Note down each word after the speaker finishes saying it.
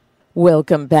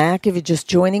Welcome back. If you're just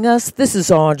joining us, this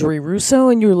is Audrey Russo,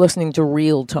 and you're listening to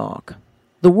Real Talk.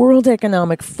 The World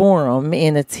Economic Forum,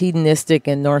 in its hedonistic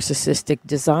and narcissistic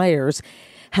desires,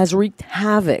 has wreaked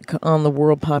havoc on the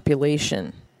world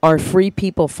population. Are free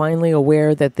people finally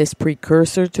aware that this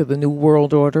precursor to the New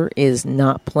World Order is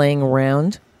not playing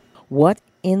around? What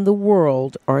in the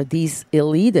world are these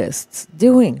elitists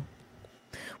doing?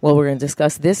 Well, we're going to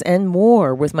discuss this and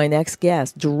more with my next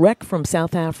guest, direct from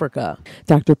South Africa.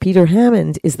 Dr. Peter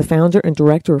Hammond is the founder and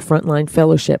director of Frontline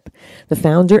Fellowship, the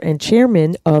founder and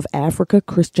chairman of Africa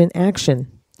Christian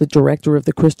Action, the director of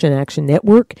the Christian Action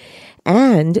Network,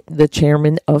 and the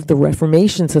chairman of the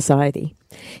Reformation Society.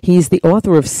 He's the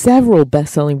author of several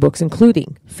best-selling books,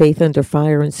 including Faith Under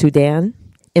Fire in Sudan,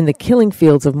 In the Killing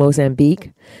Fields of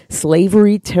Mozambique,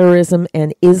 Slavery, Terrorism,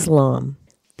 and Islam,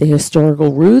 The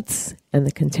Historical Roots, and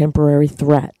the Contemporary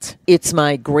Threat. It's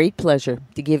my great pleasure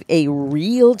to give a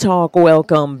Real Talk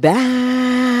welcome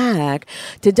back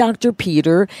to Dr.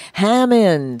 Peter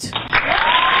Hammond.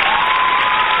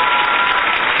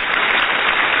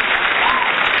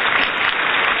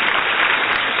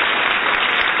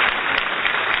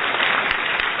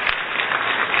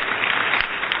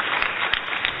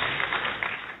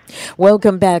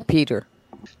 Welcome back, Peter.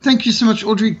 Thank you so much,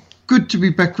 Audrey. Good to be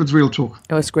back with Real Talk.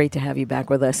 Oh, it's great to have you back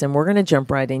with us, and we're going to jump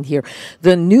right in here.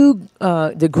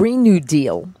 The Green New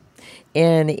Deal,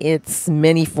 in its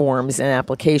many forms and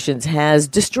applications, has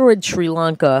destroyed Sri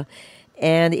Lanka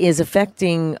and is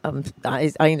affecting,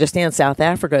 I understand, South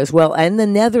Africa as well, and the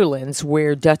Netherlands,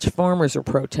 where Dutch farmers are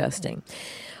protesting.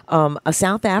 A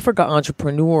South Africa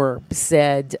entrepreneur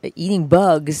said eating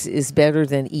bugs is better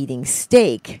than eating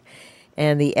steak,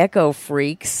 and the eco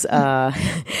freaks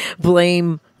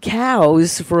blame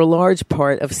cows for a large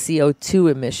part of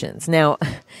CO2 emissions. Now,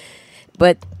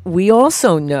 but we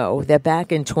also know that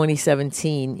back in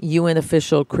 2017, UN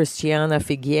official Christiana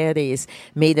Figueres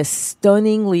made a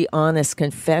stunningly honest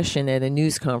confession at a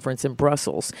news conference in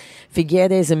Brussels.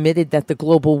 Figueres admitted that the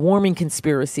global warming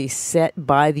conspiracy set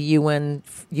by the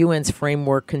UN's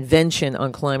Framework Convention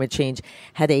on Climate Change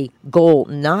had a goal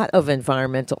not of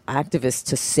environmental activists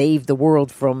to save the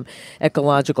world from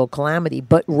ecological calamity,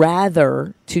 but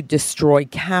rather to destroy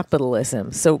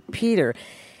capitalism. So, Peter,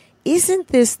 isn't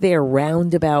this their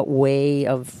roundabout way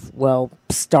of,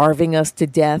 starving us to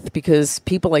death? Because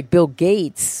people like Bill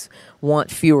Gates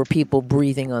want fewer people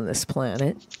breathing on this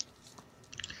planet.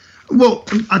 Well,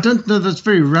 I don't know that's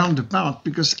very roundabout,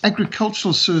 because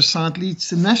agricultural suicide leads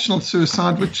to national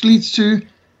suicide, which leads to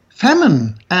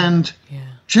famine and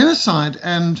genocide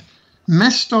and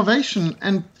mass starvation.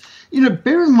 And,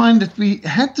 bear in mind that we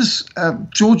had this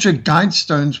Georgia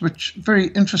Guidestones, which very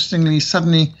interestingly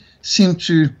suddenly seemed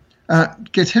to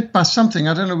get hit by something.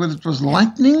 I don't know whether it was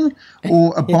lightning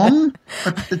or a bomb,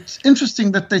 but it's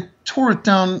interesting that they tore it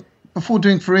down before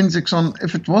doing forensics on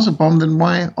if it was a bomb, then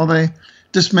why are they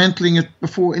dismantling it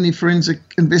before any forensic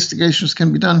investigations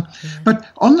can be done? But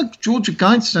on the Georgia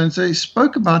Guidestones, they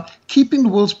spoke about keeping the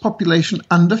world's population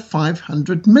under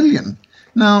 500 million.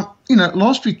 Now,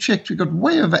 last we checked, we got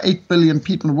way over 8 billion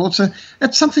people in the world. So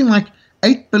that's something like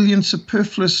 8 billion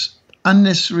superfluous,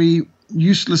 unnecessary,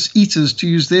 useless eaters, to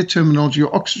use their terminology,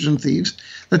 or oxygen thieves,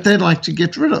 that they'd like to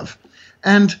get rid of.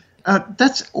 And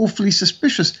that's awfully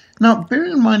suspicious. Now, bear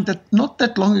in mind that not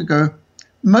that long ago,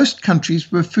 most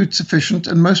countries were food sufficient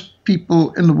and most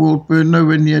people in the world were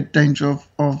nowhere near danger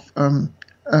of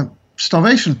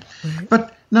starvation. Mm-hmm.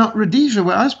 But now, Rhodesia,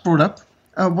 where I was brought up,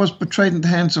 was betrayed in the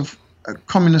hands of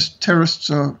communist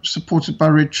terrorists supported by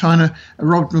Red China,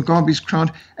 Robert Mugabe's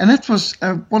crowd. And that was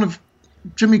one of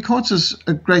Jimmy Carter's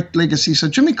a great legacy. So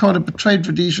Jimmy Carter betrayed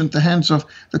Rhodesia into the hands of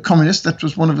the communists. That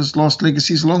was one of his last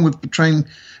legacies, along with betraying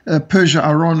Persia,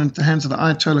 Iran into the hands of the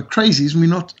Ayatollah crazies. And we're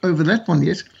not over that one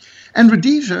yet. And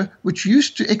Rhodesia, which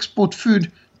used to export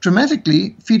food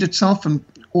dramatically, feed itself and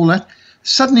all that,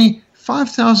 suddenly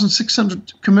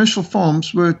 5,600 commercial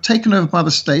farms were taken over by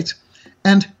the state.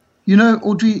 And,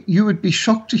 Audrey, you would be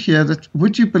shocked to hear that,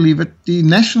 would you believe it, the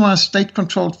nationalized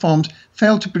state-controlled farms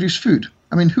failed to produce food.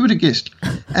 I mean, who would have guessed?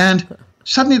 And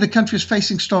suddenly the country is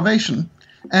facing starvation.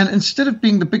 And instead of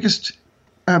being the biggest,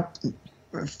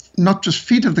 not just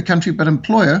feeder of the country, but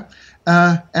employer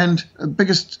and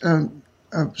biggest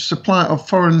supplier of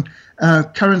foreign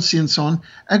currency and so on,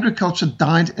 agriculture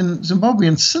died in Zimbabwe.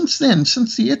 And since then,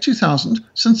 since the year 2000,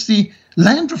 since the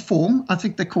land reform, I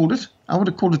think they called it, I would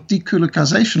have called it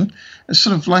dekolonization, it's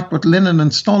sort of like what Lenin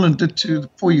and Stalin did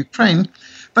for Ukraine.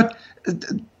 But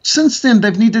since then,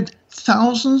 they've needed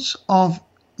thousands of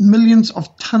millions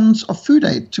of tons of food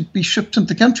aid to be shipped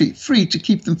into the country, free to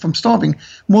keep them from starving.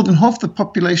 More than half the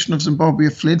population of Zimbabwe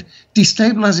have fled,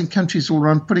 destabilizing countries all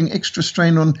around, putting extra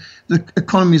strain on the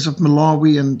economies of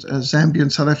Malawi and Zambia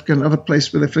and South Africa and other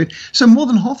places where they fled. So more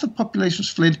than half the population has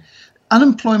fled.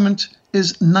 Unemployment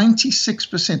is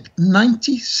 96%,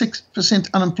 96%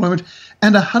 unemployment,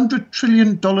 and $100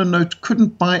 trillion note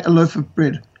couldn't buy a loaf of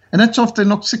bread. And that's after they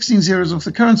knocked 16 zeros off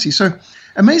the currency. So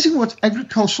amazing what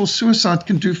agricultural suicide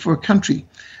can do for a country.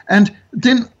 And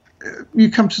then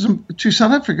you come to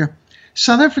South Africa.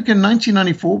 South Africa in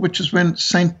 1994, which is when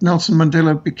Saint Nelson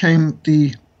Mandela became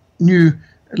the new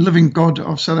living god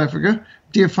of South Africa,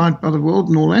 deified by the world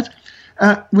and all that.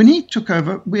 When he took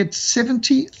over, we had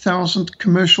 70,000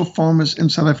 commercial farmers in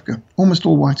South Africa, almost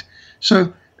all white.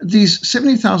 So these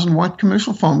 70,000 white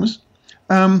commercial farmers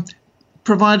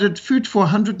provided food for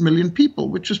 100 million people,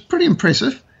 which is pretty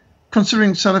impressive,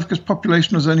 considering South Africa's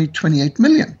population was only 28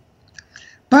 million.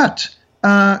 But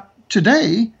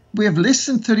today, we have less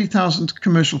than 30,000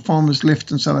 commercial farmers left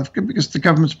in South Africa because the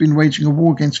government's been waging a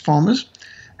war against farmers.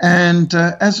 And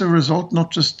as a result,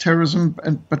 not just terrorism,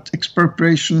 but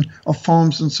expropriation of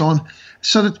farms and so on.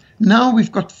 So that now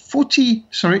we've got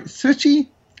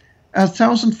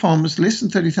 30,000 farmers, less than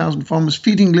 30,000 farmers,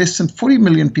 feeding less than 40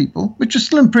 million people, which is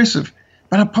still impressive.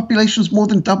 But our population's more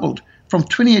than doubled, from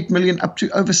 28 million up to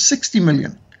over 60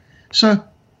 million. So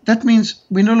that means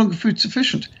we're no longer food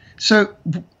sufficient. So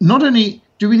not only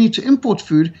do we need to import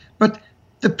food, but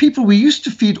the people we used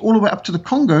to feed all the way up to the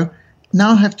Congo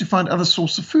now have to find other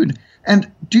sources of food.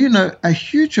 And do you know, a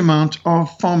huge amount of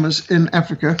farmers in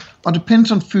Africa are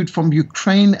dependent on food from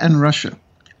Ukraine and Russia.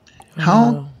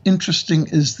 How interesting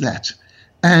is that?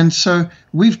 And so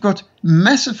we've got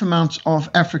massive amounts of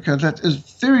Africa that is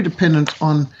very dependent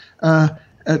on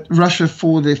Russia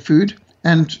for their food.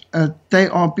 And they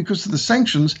are, because of the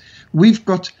sanctions, we've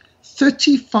got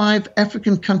 35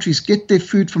 African countries get their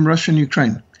food from Russia and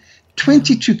Ukraine.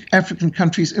 22 African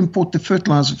countries import the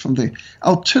fertilizer from there.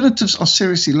 Alternatives are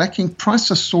seriously lacking.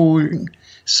 Prices are soaring.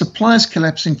 Supplies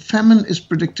collapsing. Famine is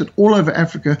predicted all over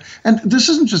Africa. And this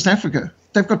isn't just Africa.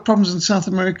 They've got problems in South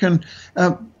America, and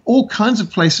all kinds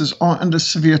of places are under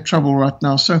severe trouble right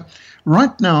now. So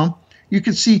right now, you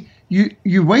can see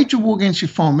you wage a war against your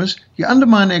farmers, you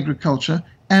undermine agriculture,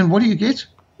 and what do you get?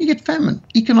 You get famine,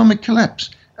 economic collapse,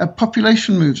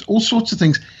 population moves, all sorts of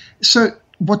things. So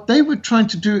what they were trying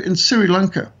to do in Sri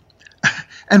Lanka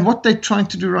and what they're trying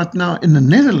to do right now in the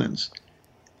Netherlands,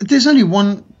 there's only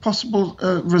one possible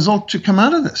result to come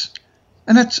out of this,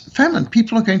 and that's famine.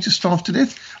 People are going to starve to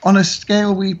death on a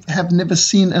scale we have never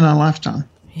seen in our lifetime.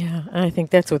 Yeah, I think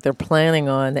that's what they're planning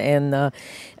on. And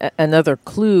another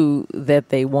clue that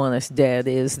they want us dead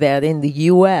is that in the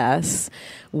U.S.,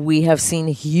 we have seen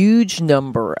a huge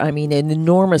number, an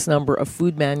enormous number of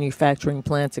food manufacturing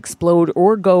plants explode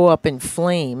or go up in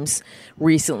flames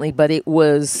recently. But it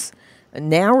was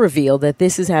now revealed that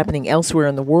this is happening elsewhere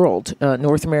in the world.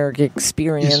 North America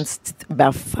experienced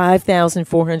about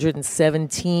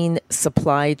 5,417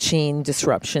 supply chain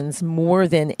disruptions, more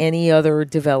than any other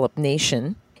developed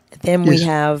nation. Then we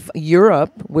have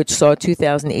Europe, which saw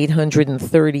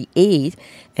 2,838,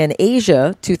 and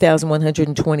Asia,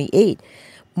 2,128.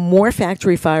 More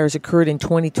factory fires occurred in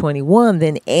 2021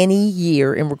 than any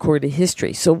year in recorded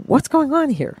history. So what's going on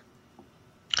here?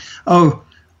 Oh,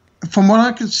 from what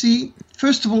I can see,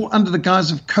 first of all, under the guise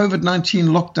of COVID-19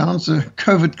 lockdowns, the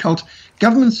COVID cult,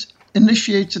 governments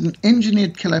initiated an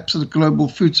engineered collapse of the global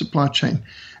food supply chain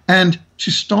and to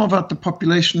starve out the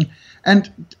population.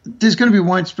 And there's going to be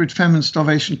widespread famine,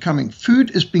 starvation coming. Food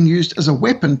is being used as a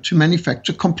weapon to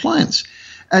manufacture compliance.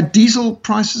 Diesel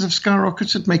prices have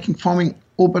skyrocketed, making farming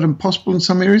all but impossible in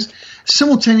some areas,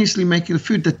 simultaneously making the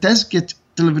food that does get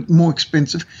delivered more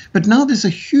expensive. But now there's a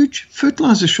huge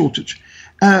fertilizer shortage,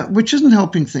 which isn't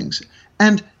helping things.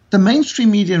 And the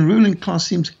mainstream media and ruling class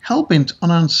seems hell-bent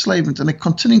on our enslavement, and they're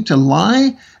continuing to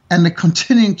lie, and they're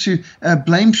continuing to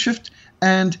blame shift.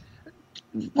 And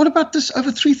what about this?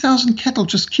 Over 3,000 cattle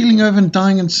just keeling over and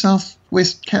dying in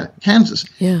southwest Kansas.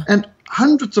 Yeah. And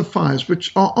hundreds of fires,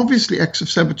 which are obviously acts of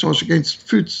sabotage against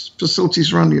food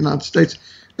facilities around the United States.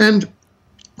 And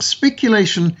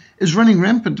speculation is running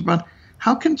rampant about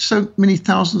how can so many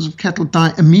thousands of cattle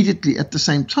die immediately at the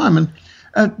same time. And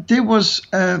there was,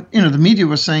 the media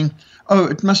was saying, oh,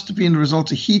 it must have been a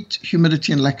result of heat,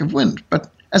 humidity, and lack of wind. But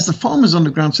as the farmers on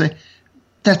the ground say,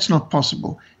 that's not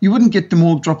possible. You wouldn't get them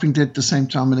all dropping dead at the same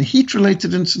time. In a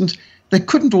heat-related incident, they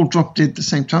couldn't all drop dead at the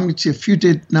same time. You'd see a few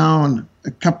dead now and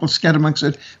a couple scattered amongst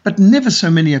it, but never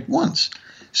so many at once.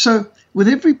 So with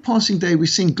every passing day, we're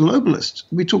seeing globalists.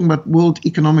 We're talking about World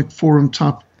Economic Forum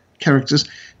type characters,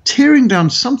 tearing down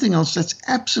something else that's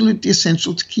absolutely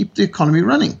essential to keep the economy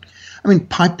running. I mean,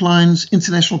 pipelines,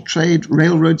 international trade,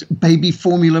 railroads, baby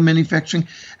formula manufacturing.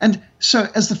 And so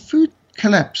as the food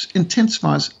collapse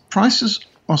intensifies, prices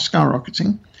are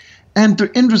skyrocketing, and the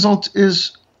end result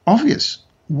is obvious.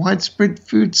 Widespread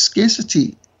food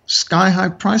scarcity, sky-high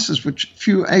prices, which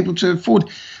few are able to afford.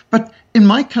 But in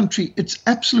my country, it's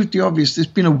absolutely obvious. There's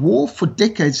been a war for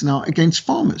decades now against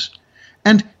farmers.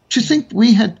 And to think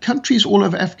we had countries all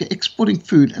over Africa exporting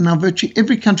food, and now virtually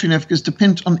every country in Africa is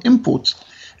dependent on imports.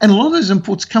 And a lot of those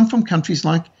imports come from countries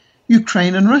like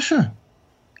Ukraine and Russia.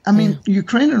 I mean,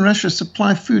 Ukraine and Russia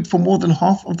supply food for more than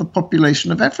half of the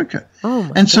population of Africa. Oh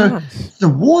my and so gosh. the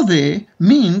war there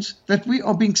means that we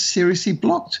are being seriously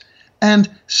blocked. And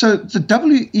so the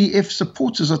WEF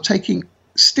supporters are taking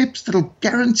steps that will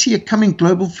guarantee a coming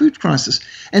global food crisis.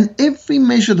 And every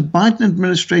measure the Biden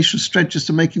administration stretches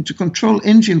to making to control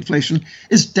energy inflation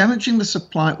is damaging the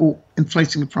supply or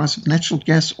inflating the price of natural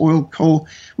gas, oil, coal,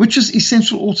 which is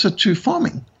essential also to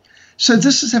farming. So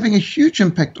this is having a huge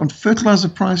impact on fertilizer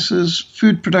prices,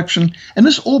 food production, and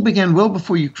this all began well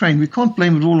before Ukraine. We can't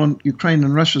blame it all on Ukraine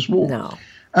and Russia's war.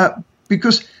 No.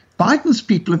 Because Biden's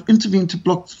people have intervened to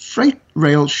block freight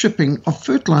rail shipping of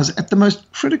fertilizer at the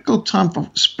most critical time for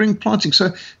spring planting.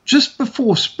 So just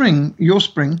before spring, your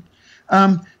spring,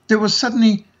 there was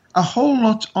suddenly a whole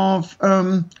lot of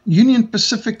Union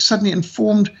Pacific suddenly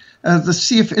informed the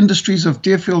CF Industries of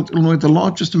Deerfield, Illinois, the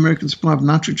largest American supplier of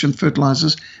nitrogen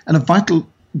fertilizers and a vital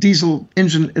diesel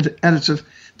engine additive.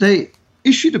 They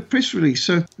issued a press release.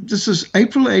 So this is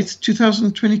April 8th,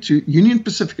 2022. Union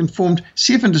Pacific informed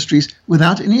CF Industries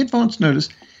without any advance notice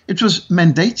it was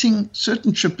mandating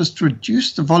certain shippers to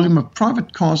reduce the volume of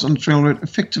private cars on the railroad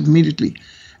effective immediately.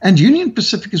 And Union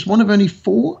Pacific is one of only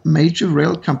 4 major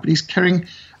rail companies carrying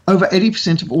over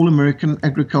 80% of all American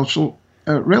agricultural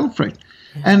rail freight.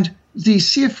 Yeah. And the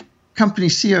CF company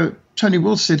CEO, Tony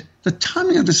Wills, said the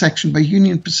timing of this action by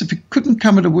Union Pacific couldn't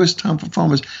come at a worse time for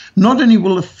farmers. Not only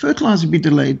will the fertilizer be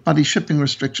delayed by these shipping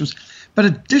restrictions, but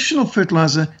additional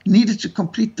fertilizer needed to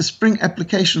complete the spring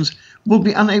applications will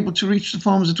be unable to reach the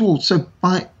farmers at all. So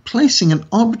by placing an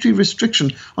arbitrary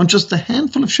restriction on just a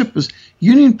handful of shippers,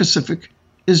 Union Pacific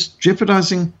is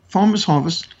jeopardizing farmers'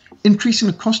 harvests, increasing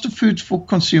the cost of food for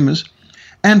consumers,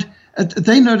 and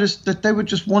they noticed that they were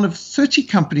just one of 30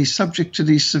 companies subject to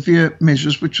these severe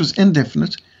measures, which was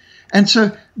indefinite. And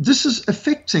so this is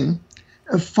affecting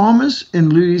farmers in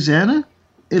Louisiana,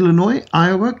 Illinois,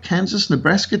 Iowa, Kansas,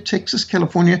 Nebraska, Texas,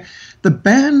 California. The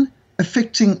ban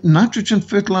affecting nitrogen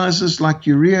fertilizers like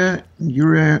urea,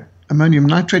 ammonium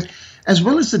nitrate, as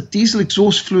well as the diesel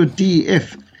exhaust fluid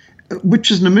DEF, which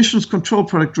is an emissions control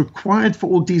product required for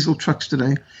all diesel trucks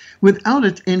today. Without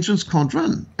it, engines can't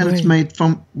run. And It's made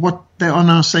from what they are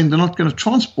now saying they're not going to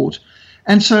transport.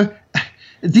 And so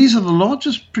these are the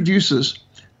largest producers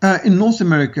in North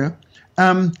America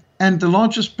and the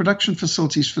largest production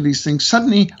facilities for these things,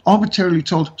 suddenly arbitrarily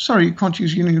told, sorry, you can't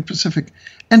use Union Pacific.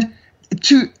 And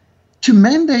to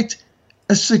mandate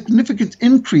a significant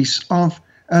increase of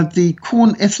the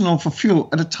corn ethanol for fuel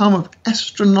at a time of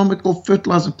astronomical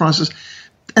fertilizer prices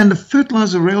and the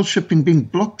fertilizer rail shipping being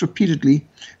blocked repeatedly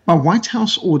by White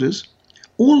House orders,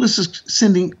 all this is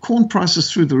sending corn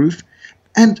prices through the roof.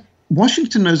 And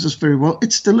Washington knows this very well.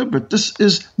 It's deliberate. This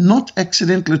is not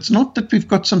accidental. It's not that we've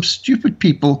got some stupid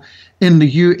people in the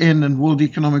UN and World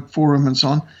Economic Forum and so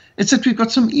on. It's that we've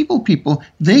got some evil people.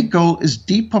 Their goal is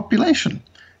depopulation.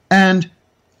 And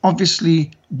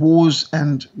obviously wars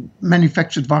and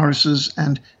manufactured viruses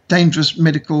and dangerous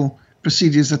medical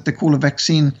procedures that they call a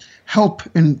vaccine help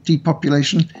in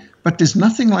depopulation. But there's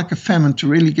nothing like a famine to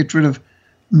really get rid of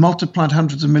multiplied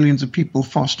hundreds of millions of people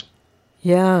fast.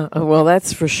 Yeah, well,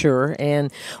 that's for sure.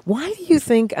 And why do you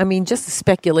think, I mean, just a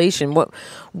speculation,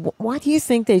 why do you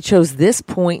think they chose this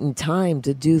point in time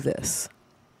to do this?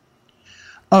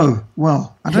 Oh,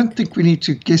 well, I don't think we need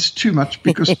to guess too much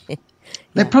because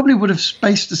they probably would have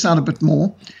spaced this out a bit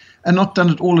more and not done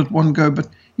it all at one go. But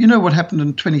you know what happened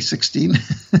in 2016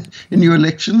 in new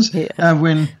elections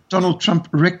when Donald Trump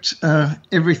wrecked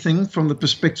everything from the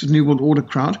perspective of the New World Order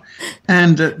crowd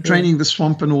and draining the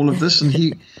swamp and all of this. And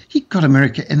he got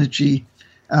America energy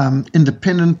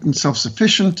independent and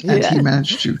self-sufficient, and he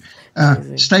managed to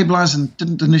stabilize and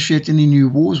didn't initiate any new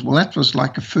wars. Well, that was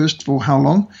like a first for how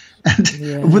long?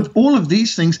 And with all of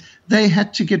these things, they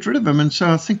had to get rid of him. And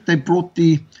so I think they brought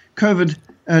the COVID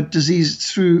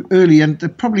disease through early, and they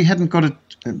probably hadn't got it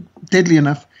deadly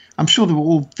enough. I'm sure they were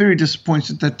all very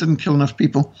disappointed that didn't kill enough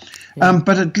people.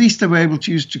 But at least they were able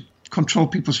to use to control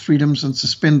people's freedoms and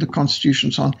suspend the Constitution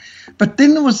and so on. But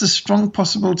then there was the strong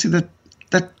possibility that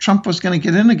that Trump was going to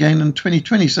get in again in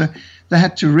 2020. So they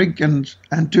had to rig and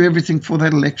do everything for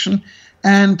that election.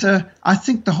 And I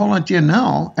think the whole idea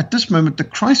now, at this moment, the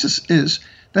crisis is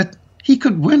that he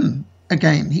could win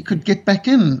again. He could get back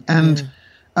in. And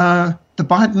the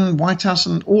Biden White House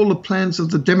and all the plans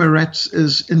of the Democrats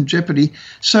is in jeopardy.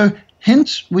 So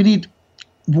hence, we need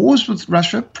wars with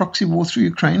Russia, proxy war through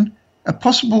Ukraine, a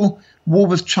possible war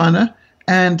with China.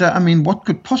 And what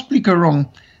could possibly go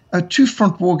wrong? A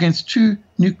two-front war against two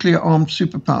nuclear-armed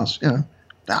superpowers.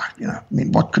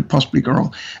 What could possibly go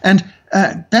wrong? And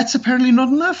that's apparently not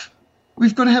enough.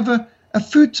 We've got to have a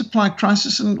food supply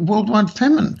crisis and worldwide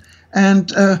famine.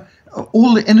 And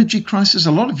all the energy crisis.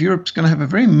 A lot of Europe's going to have a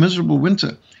very miserable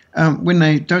winter when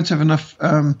they don't have enough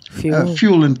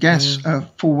fuel and gas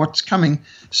for what's coming.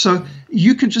 So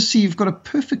you can just see you've got a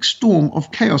perfect storm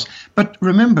of chaos. But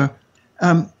remember,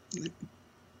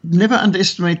 never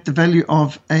underestimate the value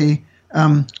of a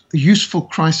useful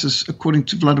crisis, according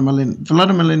to Vladimir Lenin.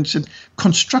 Vladimir Lenin said,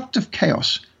 constructive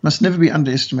chaos must never be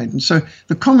underestimated. And so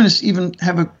the communists even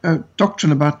have a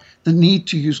doctrine about the need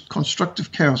to use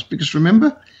constructive chaos, because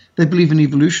remember, they believe in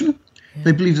evolution. Yeah.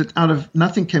 They believe that out of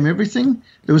nothing came everything.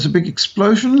 There was a big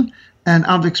explosion, and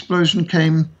out of the explosion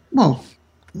came,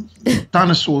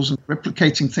 dinosaurs and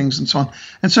replicating things and so on.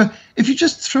 And so if you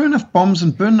just throw enough bombs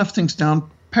and burn enough things down,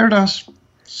 paradise,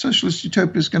 socialist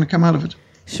utopia is going to come out of it.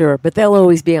 Sure, but they'll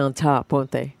always be on top,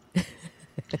 won't they?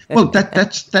 Well,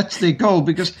 that's their goal,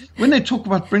 because when they talk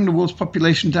about bring the world's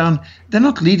population down, they're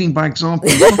not leading by example.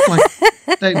 It's not like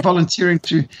they're volunteering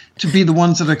to be the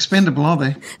ones that are expendable, are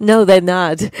they? No, they're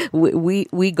not.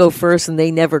 We go first, and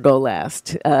they never go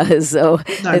last.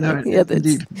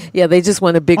 Indeed. Yeah, they just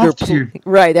want a bigger after you.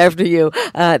 Right after you.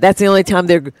 That's the only time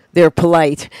they're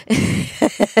polite.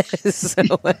 So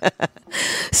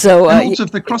and also,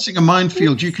 if they're crossing a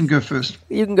minefield, you can go first.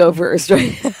 You can go first,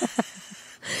 right?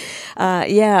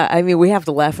 We have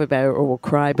to laugh about it or we'll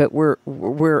cry, but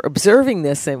we're observing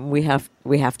this, and we have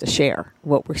to share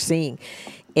what we're seeing,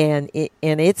 and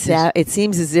it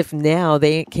seems as if now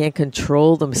they can't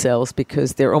control themselves,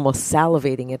 because they're almost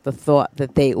salivating at the thought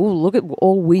that look at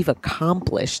all we've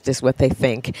accomplished, is what they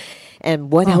think,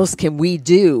 and what else can we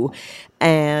do?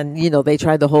 And, they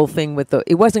tried the whole thing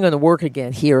it wasn't going to work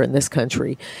again here in this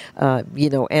country, and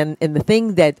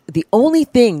the only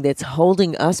thing that's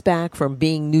holding us back from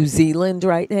being New Zealand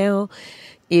right now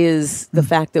is the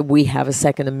fact that we have a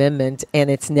Second Amendment, and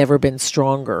it's never been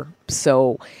stronger.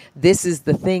 So this is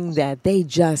the thing that they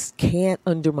just can't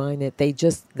undermine it. They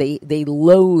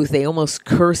loathe, they almost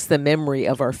curse the memory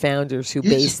of our founders who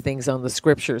based things on the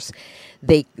scriptures.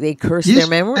 They curse their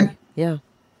memory.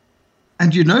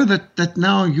 And you know that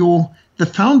now the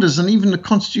founders and even the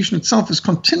Constitution itself is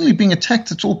continually being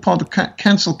attacked. It's all part of the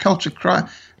cancel culture crowd.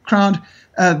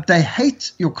 They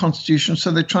hate your Constitution, so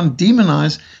they try and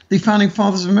demonize the founding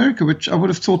fathers of America, which I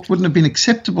would have thought wouldn't have been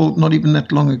acceptable not even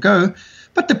that long ago.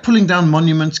 But they're pulling down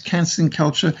monuments, canceling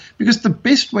culture, because the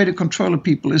best way to control a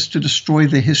people is to destroy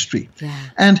their history. Yeah.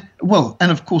 And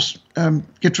of course,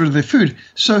 get rid of their food.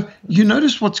 So you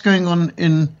notice what's going on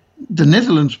in the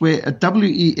Netherlands, where a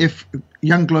WEF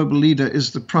young global leader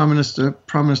is the Prime Minister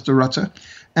Rutte,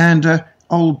 and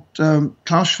old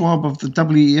Klaus Schwab of the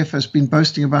WEF has been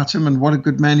boasting about him and what a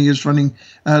good man he is running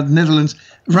Netherlands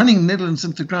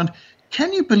into the ground.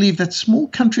 Can you believe that small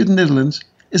country of the Netherlands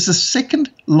is the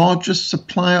second largest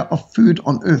supplier of food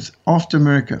on earth after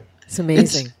America? It's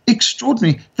amazing. It's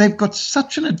extraordinary. They've got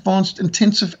such an advanced,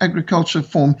 intensive agriculture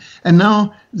form, and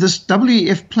now this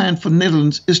WEF plan for the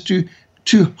Netherlands is to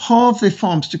halve their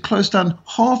farms, to close down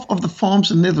half of the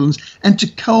farms in the Netherlands, and to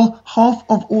cull half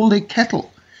of all their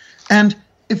cattle. And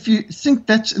if you think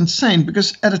that's insane,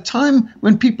 because at a time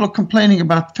when people are complaining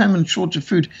about famine and shortage of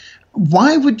food,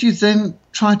 why would you then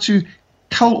try to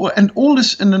cull, and all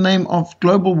this in the name of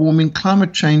global warming,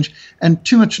 climate change, and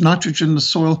too much nitrogen in the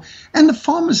soil? And the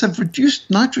farmers have reduced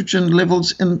nitrogen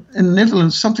levels in the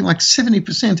Netherlands something like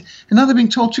 70%, and now they're being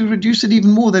told to reduce it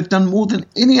even more. They've done more than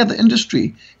any other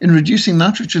industry in reducing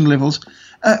nitrogen levels.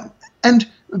 And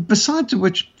besides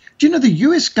which, do you know the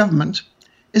US government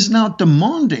is now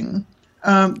demanding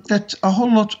that a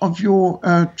whole lot of your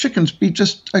chickens be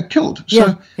just killed?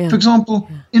 So, for example,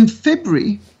 in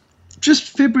February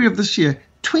of this year,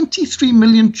 23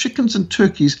 million chickens and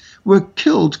turkeys were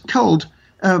culled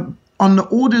on the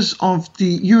orders of the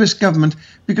U.S. government,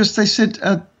 because they said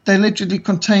they allegedly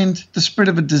contained the spread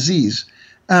of a disease.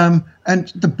 And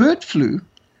the bird flu,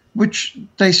 which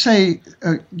they say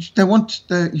the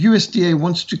USDA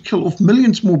wants to kill off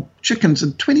millions more chickens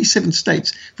in 27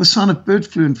 states for sign of bird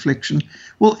flu infection.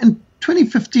 Well, in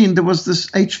 2015, there was this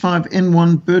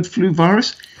H5N1 bird flu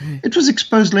virus. It was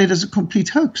exposed later as a complete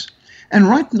hoax. And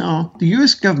right now, the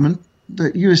US government,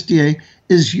 the USDA,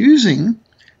 is using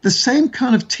the same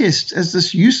kind of test as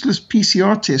this useless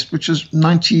PCR test, which is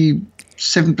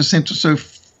 97% or so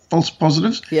false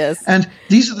positives. Yes. And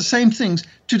these are the same things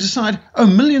to decide,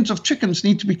 millions of chickens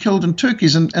need to be killed and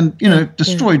turkeys and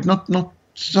destroyed, not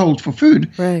sold for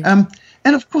food. Right.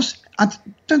 And of course, I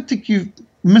don't think you've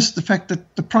missed the fact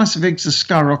that the price of eggs has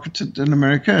skyrocketed in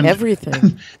America. And,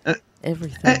 everything.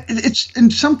 Everything. It's in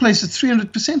some places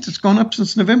 300%. It's gone up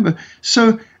since November.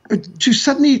 So to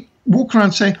suddenly walk around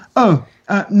and say,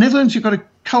 Netherlands, you've got to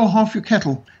cull half your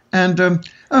cattle. And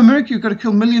America, you've got to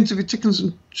kill millions of your chickens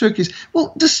and turkeys.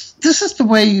 Well, this is the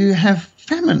way you have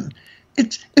famine.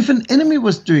 If an enemy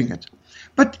was doing it.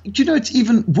 But do you know it's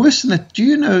even worse than that? Do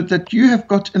you know that you have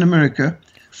got in America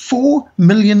 4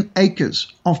 million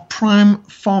acres of prime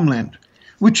farmland,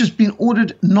 which has been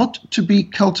ordered not to be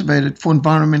cultivated for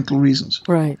environmental reasons?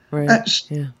 Right.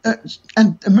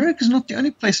 And America is not the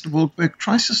only place in the world where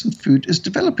crisis in food is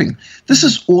developing. This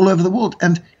is all over the world.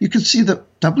 And you can see the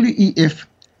WEF,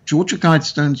 Georgia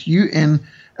Guidestones, UN,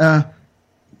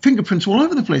 fingerprints all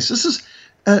over the place. This is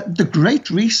the Great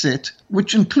Reset,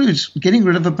 which includes getting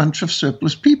rid of a bunch of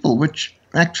surplus people, which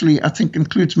actually I think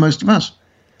includes most of us.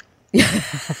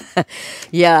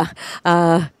 Yeah,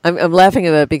 I'm laughing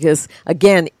at that because,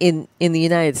 again, in the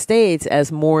United States,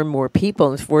 as more and more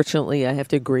people, unfortunately, I have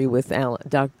to agree with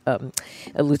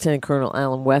Lieutenant Colonel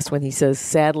Alan West when he says,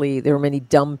 sadly, there are many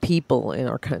dumb people in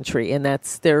our country, and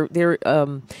they're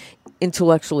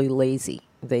intellectually lazy.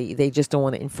 They just don't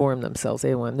want to inform themselves.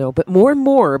 They don't want to know. But more and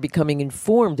more are becoming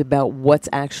informed about what's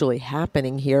actually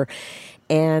happening here.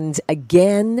 And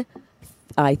again,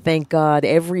 I thank God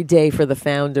every day for the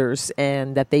founders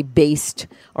and that they based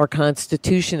our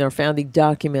Constitution, our founding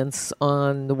documents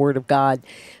on the Word of God,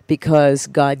 because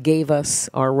God gave us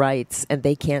our rights and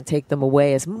they can't take them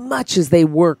away as much as they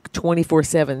work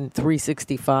 24/7,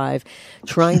 365,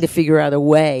 trying to figure out a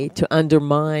way to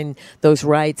undermine those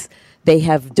rights. They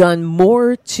have done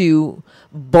more to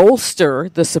bolster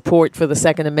the support for the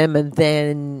Second Amendment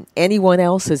than anyone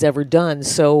else has ever done.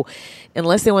 So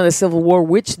unless they want a civil war,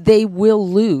 which they will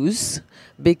lose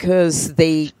because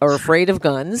they are afraid of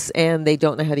guns and they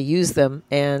don't know how to use them,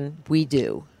 and we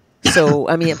do. So,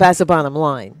 I mean, that's the bottom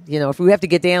line. You know, if we have to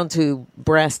get down to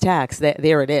brass tacks,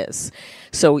 there it is.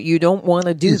 So you don't want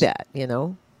to do that, you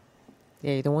know.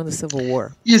 Yeah, you don't want a civil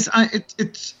war. Yes,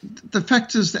 it's the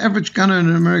fact is the average gun owner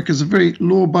in America is a very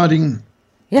law-abiding,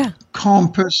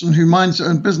 calm person who minds their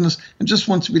own business and just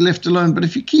wants to be left alone. But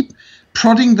if you keep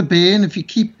prodding the bear and if you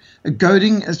keep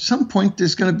goading, at some point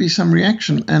there's going to be some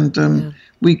reaction. And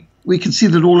we can see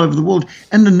that all over the world.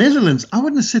 And the Netherlands, I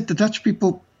wouldn't have said the Dutch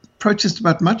people protest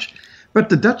about much, but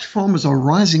the Dutch farmers are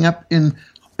rising up in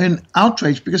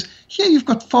outrage because here you've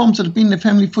got farms that have been in their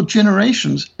family for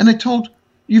generations and they're told,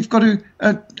 you've got to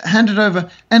hand it over.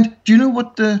 And do you know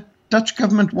what the Dutch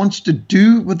government wants to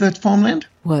do with that farmland?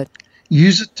 What?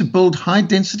 Use it to build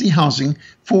high-density housing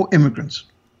for immigrants.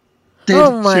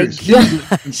 Oh, my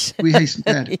gosh. We hasten to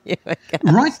add.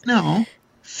 Right now,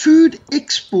 food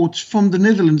exports from the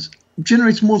Netherlands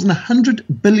generates more than $100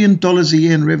 billion a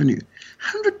year in revenue.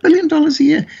 $100 billion a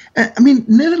year. I mean,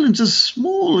 Netherlands is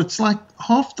small. It's like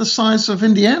half the size of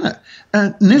Indiana.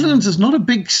 Netherlands is not a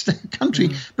big country,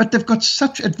 but they've got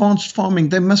such advanced farming.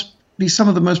 They must be some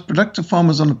of the most productive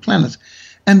farmers on the planet.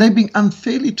 And they're being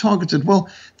unfairly targeted. Well,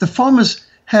 the farmers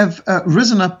have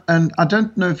risen up, and I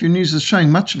don't know if your news is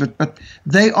showing much of it, but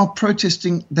they are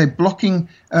protesting. They're blocking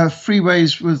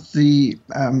freeways with the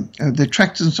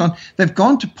tractors and so on. They've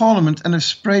gone to Parliament and have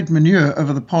sprayed manure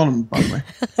over the Parliament, by the way.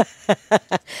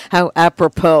 How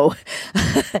apropos.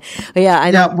 Yeah,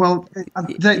 I know. Yeah, well,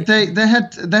 they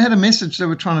had a message they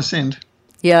were trying to send.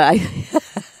 Yeah,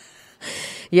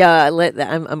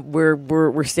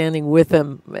 we're standing with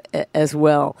them as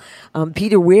well.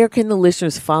 Peter, where can the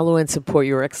listeners follow and support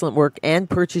your excellent work and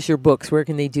purchase your books? Where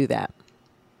can they do that?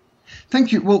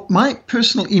 Thank you. Well, my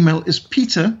personal email is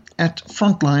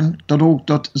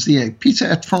peter@frontline.org.za.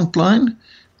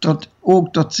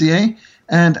 peter@frontline.org.za.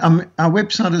 And our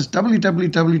website is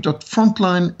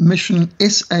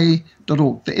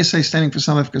www.frontlinemissionsa.org. The SA standing for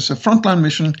South Africa. So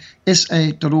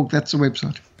frontlinemissionsa.org, that's the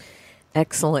website.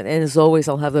 Excellent. And as always,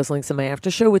 I'll have those links in my after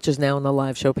show, which is now on the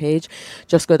live show page.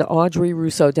 Just go to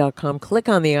audreyrousseau.com, click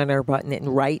on the On Air button,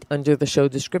 and right under the show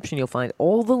description, you'll find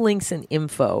all the links and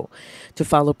info to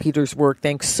follow Peter's work.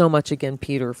 Thanks so much again,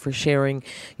 Peter, for sharing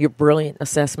your brilliant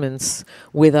assessments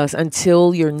with us.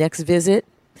 Until your next visit,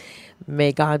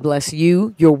 may God bless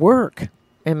you, your work,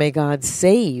 and may God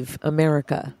save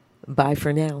America. Bye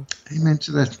for now. Amen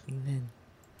to that. Amen.